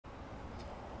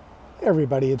Hey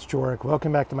everybody, it's Joric.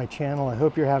 Welcome back to my channel. I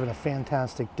hope you're having a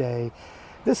fantastic day.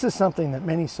 This is something that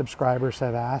many subscribers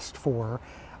have asked for.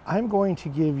 I'm going to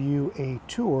give you a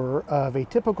tour of a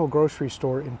typical grocery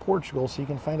store in Portugal so you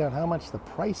can find out how much the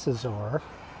prices are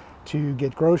to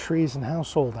get groceries and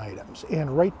household items.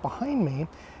 And right behind me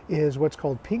is what's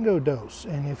called Pingo Doce.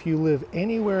 And if you live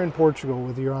anywhere in Portugal,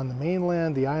 whether you're on the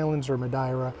mainland, the islands, or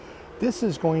Madeira, this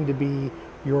is going to be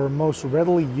your most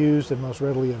readily used and most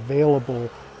readily available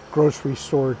grocery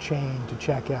store chain to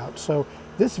check out. So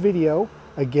this video,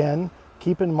 again,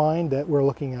 keep in mind that we're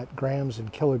looking at grams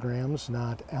and kilograms,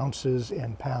 not ounces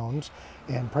and pounds,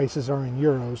 and prices are in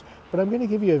euros. But I'm going to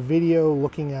give you a video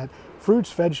looking at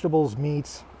fruits, vegetables,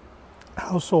 meats,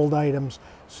 household items,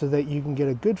 so that you can get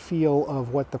a good feel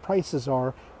of what the prices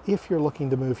are if you're looking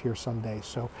to move here someday.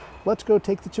 So let's go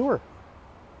take the tour.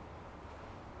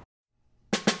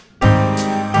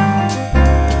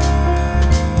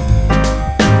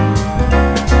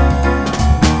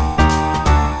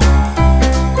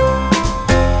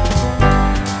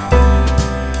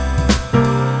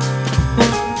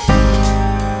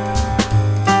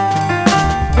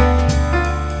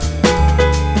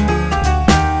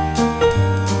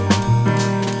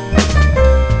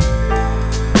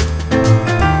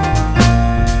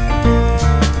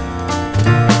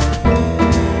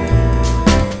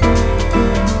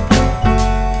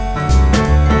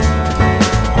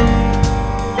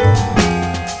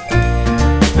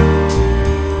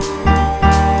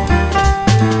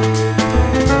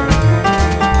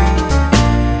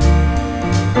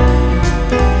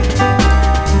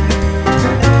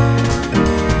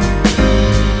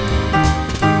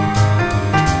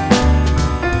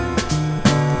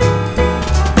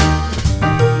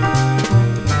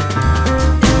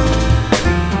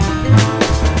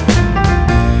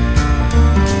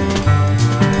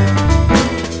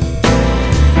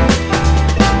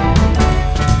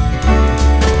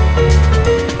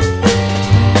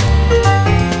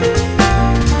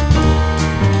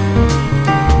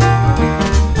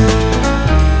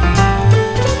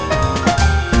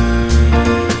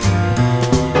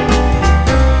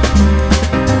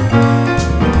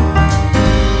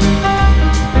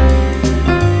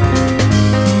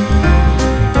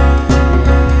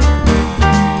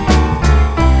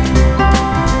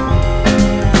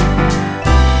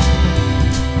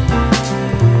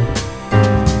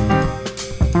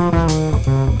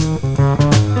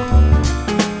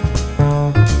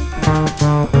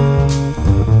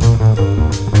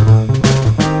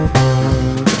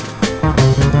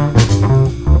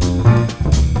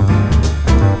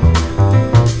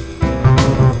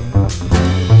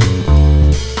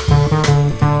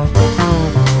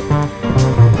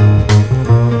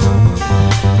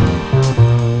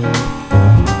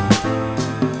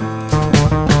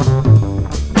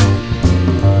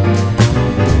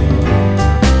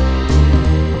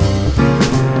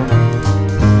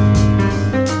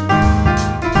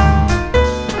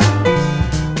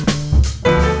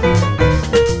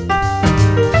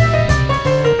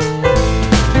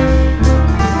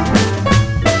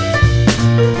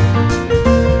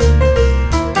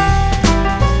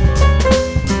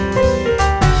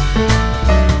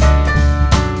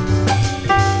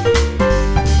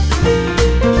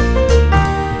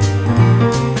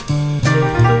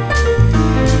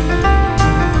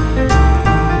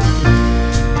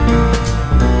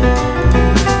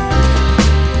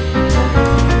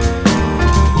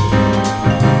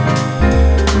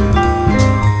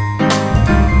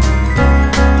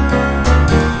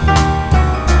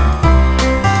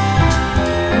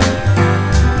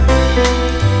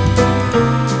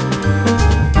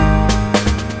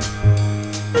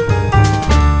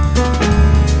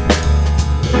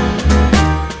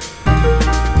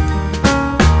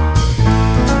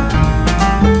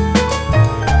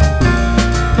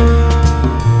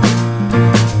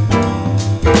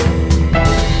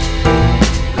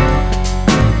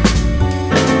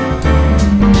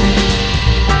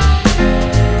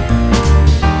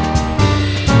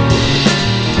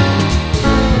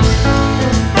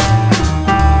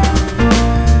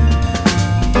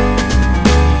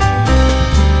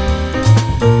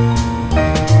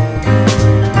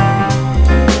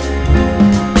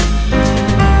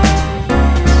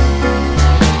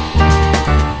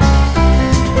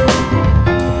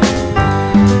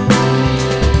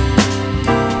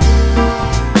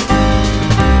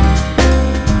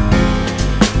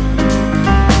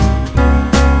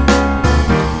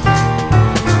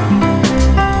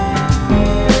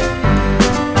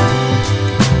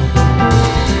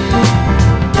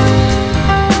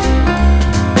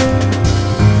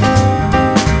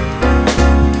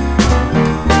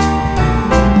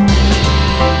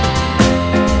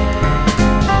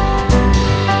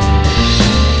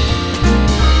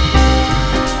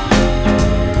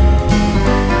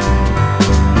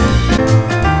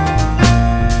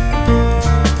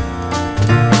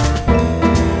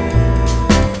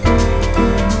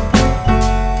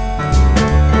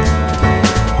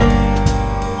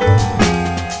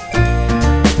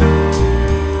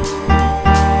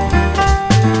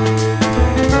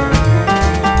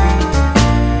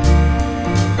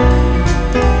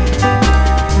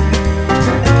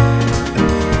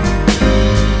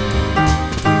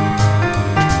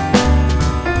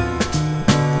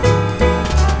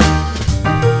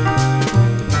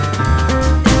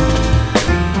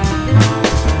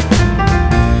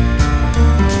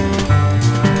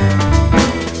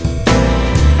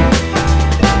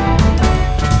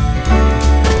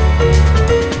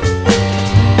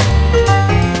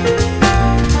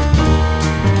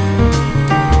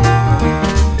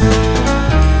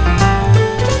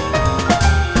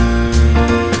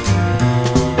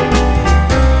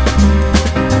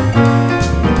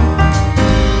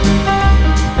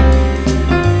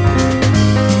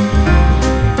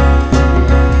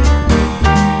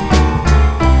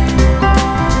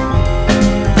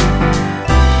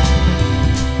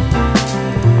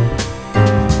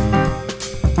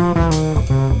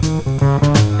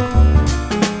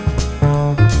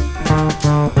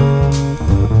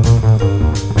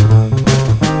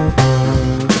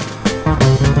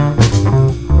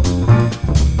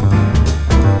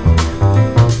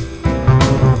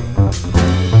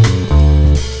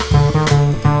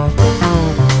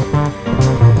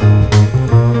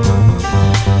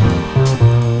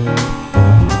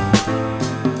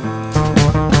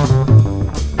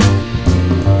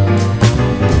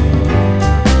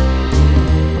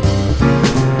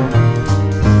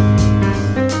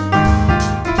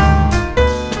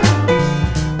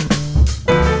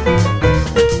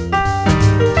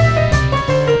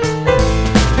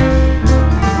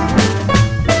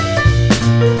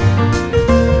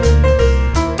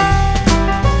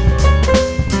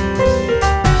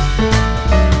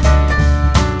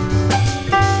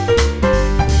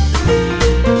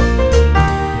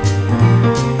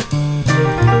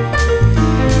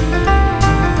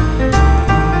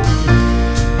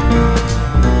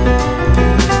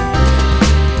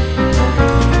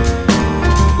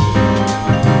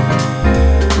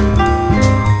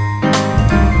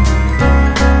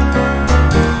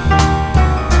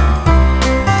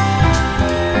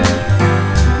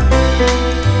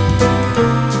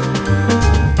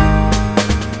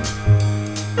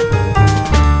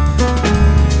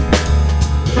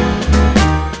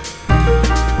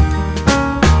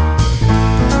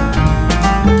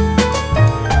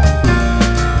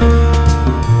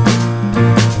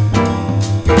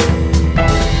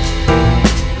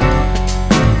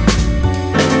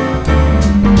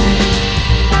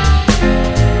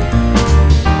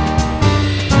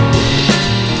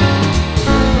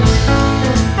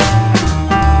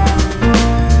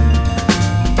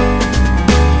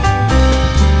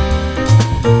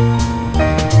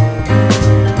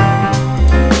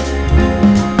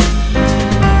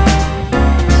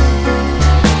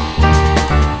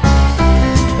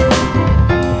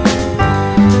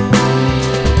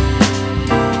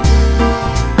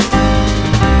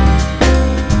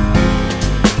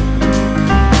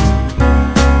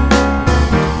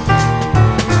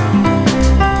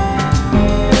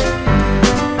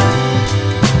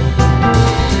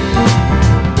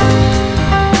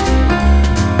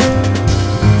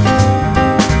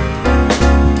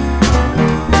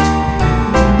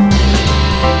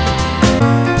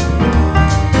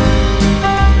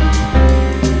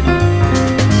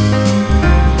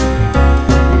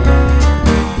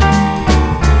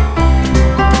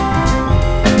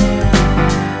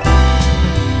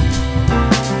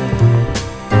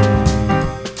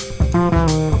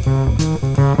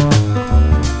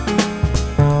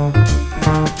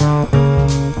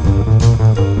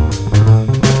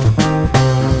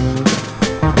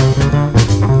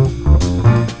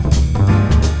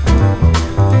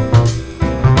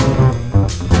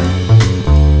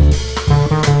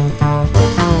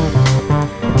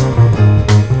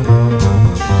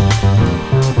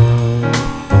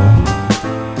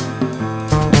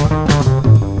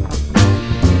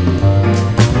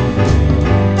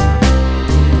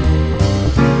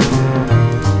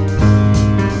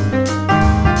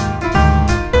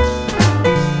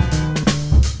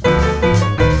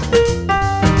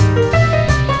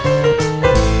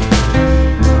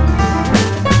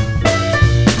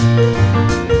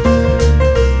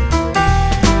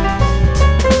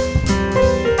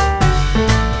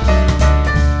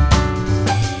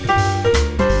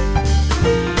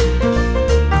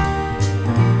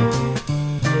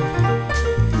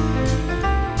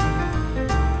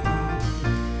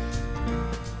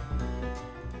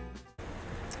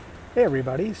 Hey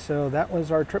everybody, so that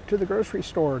was our trip to the grocery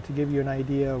store to give you an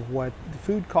idea of what the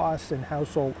food costs and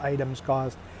household items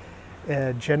cost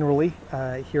generally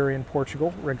here in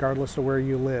Portugal, regardless of where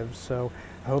you live. So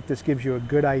I hope this gives you a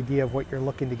good idea of what you're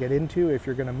looking to get into if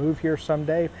you're going to move here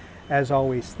someday. As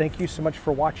always, thank you so much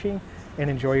for watching and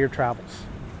enjoy your travels.